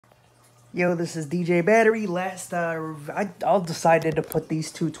Yo, this is DJ Battery. I decided to put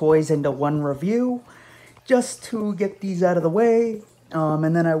these two toys into one review, just to get these out of the way.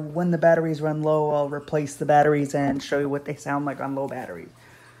 And then when the batteries run low, I'll replace the batteries and show you what they sound like on low battery.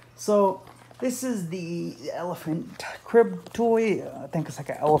 So this is the elephant crib toy. I think it's like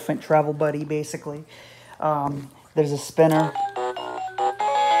an elephant travel buddy, basically. There's a spinner.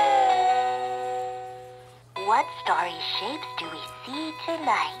 What starry shapes do we see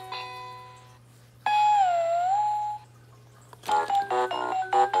tonight?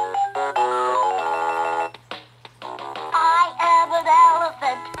 I am an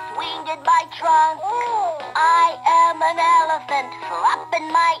elephant, swinged in my trunk. I am an elephant, flapping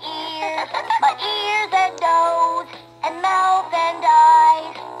my ears. My ears and nose and mouth and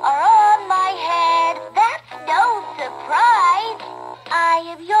eyes are on my head. That's no surprise. I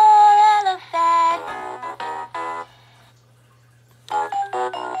am your elephant.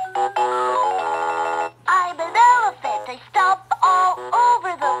 I'm an elephant. I stomp all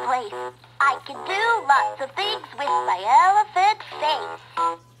over the place. I can do lots of things with my elephant face.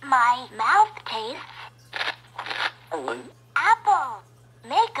 My mouth tastes apple.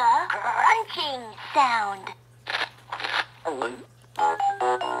 Make a crunching sound.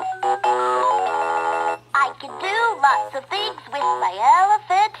 I can do lots of things with my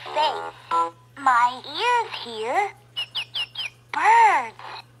elephant face. My ears hear birds.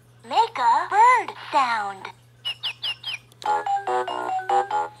 Make a bird sound.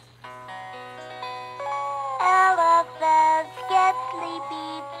 Elephants get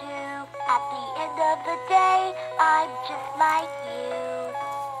sleepy too. At the end of the day, I'm just like you.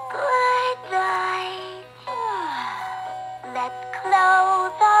 Good night. Let's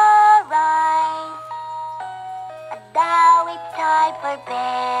close our eyes. And now it's time for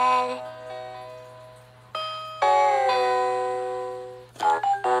bed.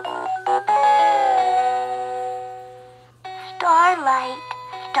 Starlight,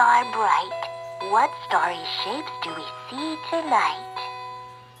 star bright. What starry shapes do we see tonight?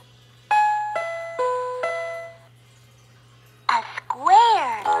 A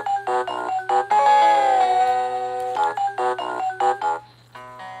square.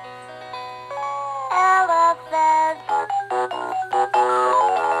 Elephant.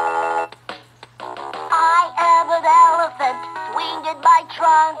 I am an elephant, swinged in my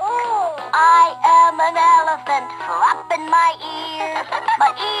trunk. I am an elephant, flapping my ears.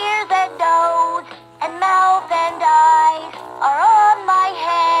 My ears and nose and mouth and eyes are on my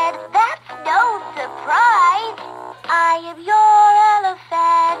head. That's no surprise. I am your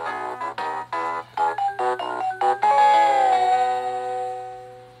elephant.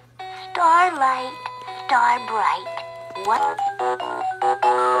 Starlight, star bright. What?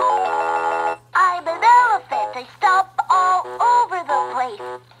 I'm an elephant. I stomp all over the place.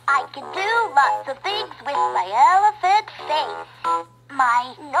 I can do lots of things with my elephant face.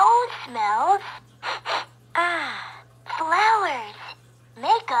 My nose smells flowers.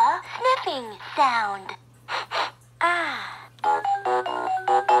 Make a sniffing sound.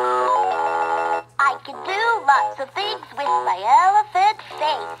 I can do lots of things with my elephant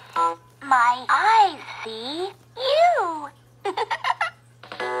face. My eyes see you.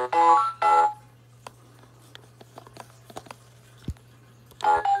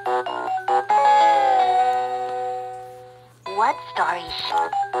 What starry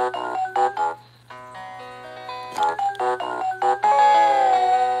shape?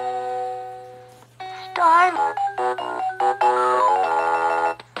 Star.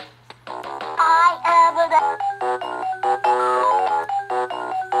 I am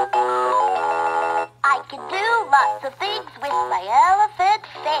I can do lots of things with my elephant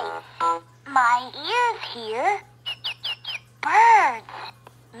face. My ears hear birds.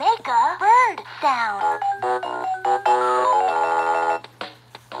 Make a bird sound.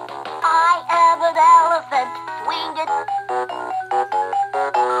 I am an elephant, swinged in.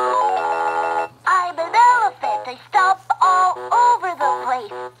 I'm an elephant, I stomp all over the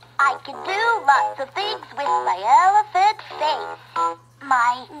place. I can do lots of things with my elephant face.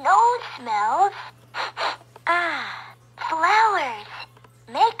 My nose smells flowers.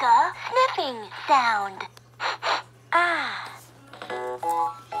 Make a sniffing sound.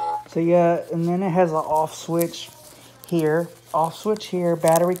 So yeah, and then it has an off switch here. Off switch here,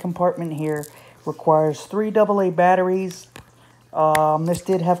 battery compartment here. Requires 3 AA batteries. This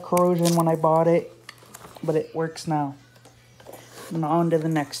did have corrosion when I bought it, but it works now. And on to the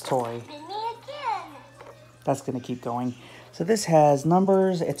next toy. That's going to keep going. So this has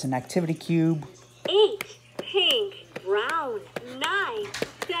numbers. It's an activity cube. 8, pink, brown, 9,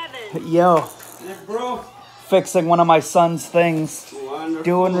 7. Yo. Yeah, bro. Fixing one of my son's things. Wonderful.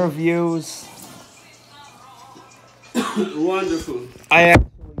 doing reviews. Wonderful. I actually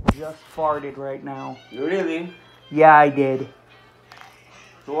just farted right now. Really? Yeah, I did.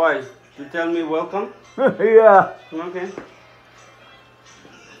 Why? To tell me welcome? Yeah. Okay.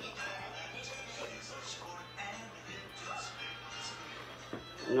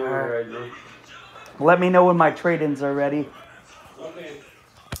 Alright, bro. Let me know when my trade-ins are ready. Okay.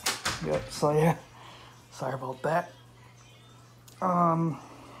 Yep, so yeah. Sorry about that.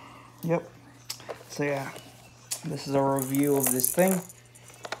 Yep. So yeah. This is a review of this thing.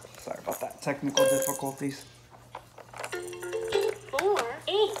 Sorry about that. Technical difficulties. 4,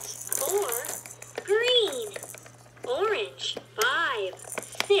 8, 4, green, orange, 5,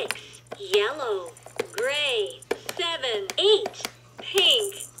 6, yellow, gray, 7, 8,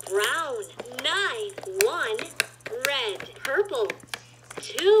 pink, brown, 9, 1, red, purple,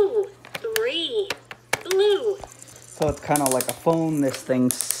 2, 3, blue. So it's kind of like a phone. This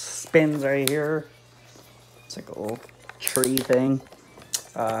thing spins right here. It's like a little tree thing.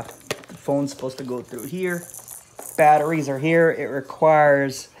 The phone's supposed to go through here. Batteries are here. It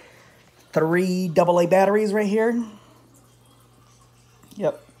requires 3 AA batteries right here.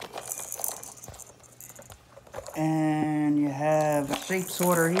 Yep. And you have a shape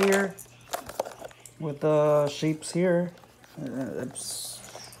sorter here with the shapes here. It's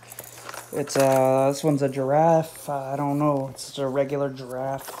this one's a giraffe. I don't know. It's just a regular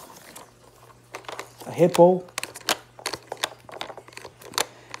giraffe. A hippo.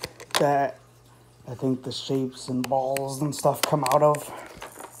 That I think the shapes and balls and stuff come out of.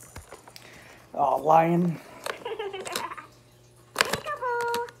 Lion.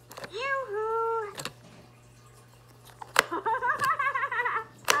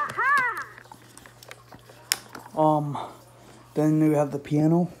 Then you have the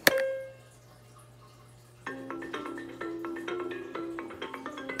piano.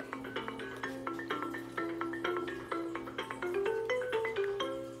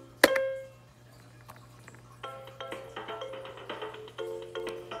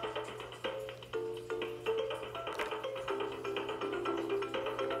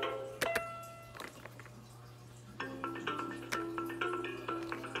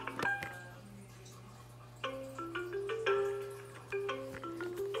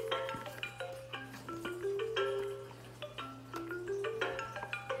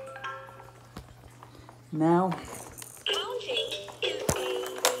 Now, Counting is A, B,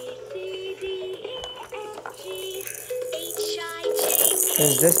 C, D, E, F, G, H, I, J, K,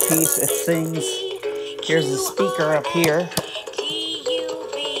 there's this piece. It sings. Here's the speaker up here. T, U,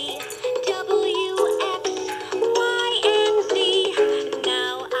 V, W, X, Y, and Z.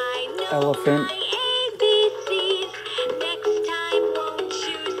 Now I know Elephant. my ABCs. Next time, won't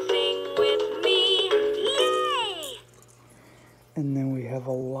you sing with me? Yay! And then we have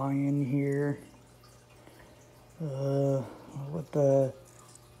a lion here. With the...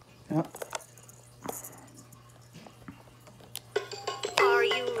 Yep. Are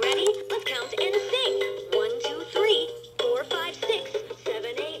you ready? Let's count and sing. 1, 2, 3, 4, 5, 6, 7,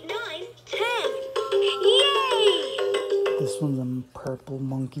 8, 9, 10. Yay! This one's a purple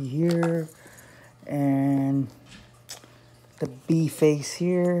monkey here. And the bee face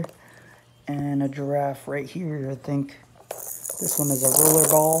here. And a giraffe right here, I think. This one is a roller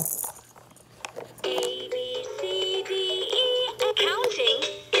ball. A, B, C, D, E. Counting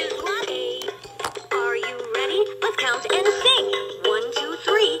is not A. Are you ready? Let's count and sing. 1, 2,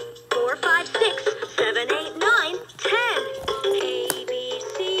 3, 4, 5, 6, 7, 8, 9, 10. A, B,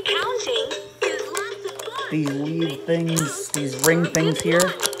 C. Counting is lots of fun. These leaf things, these ring things here. 1,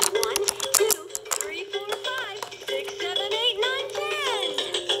 2, 3, 4, 5, 6, 7, 8, 9,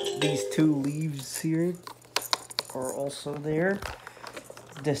 10. These 2 leaves here are also there.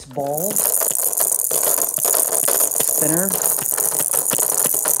 This ball. Spinner.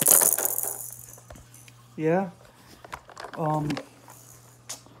 Yeah.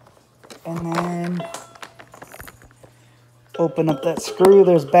 And then open up that screw.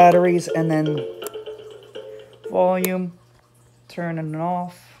 There's batteries and then volume. Turning it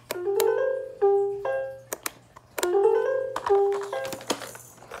off.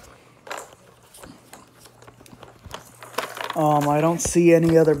 I don't see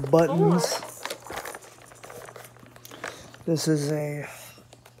any other buttons. This is a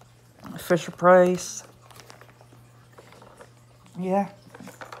Fisher Price. Yeah,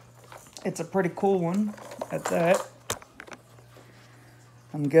 it's a pretty cool one at that.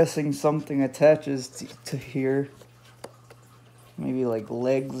 I'm guessing something attaches to here. Maybe like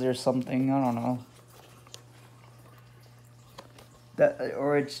legs or something, I don't know. That,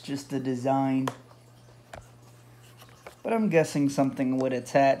 or it's just the design. But I'm guessing something would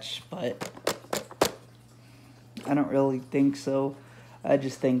attach, but I don't really think so. I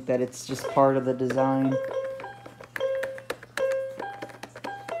just think that it's just part of the design.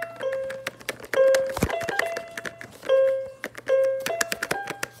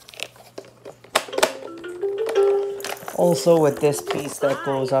 Also, with this piece that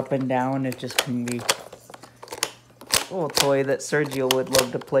goes up and down, it just can be a little toy that Sergio would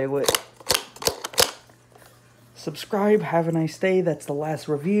love to play with. Subscribe, have a nice day. That's the last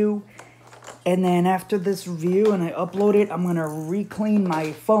review. And then after this review and I upload it, I'm going to re-clean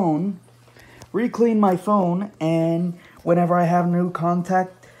my phone. And whenever I have new content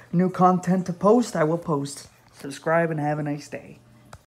to post, I will post. Subscribe and have a nice day.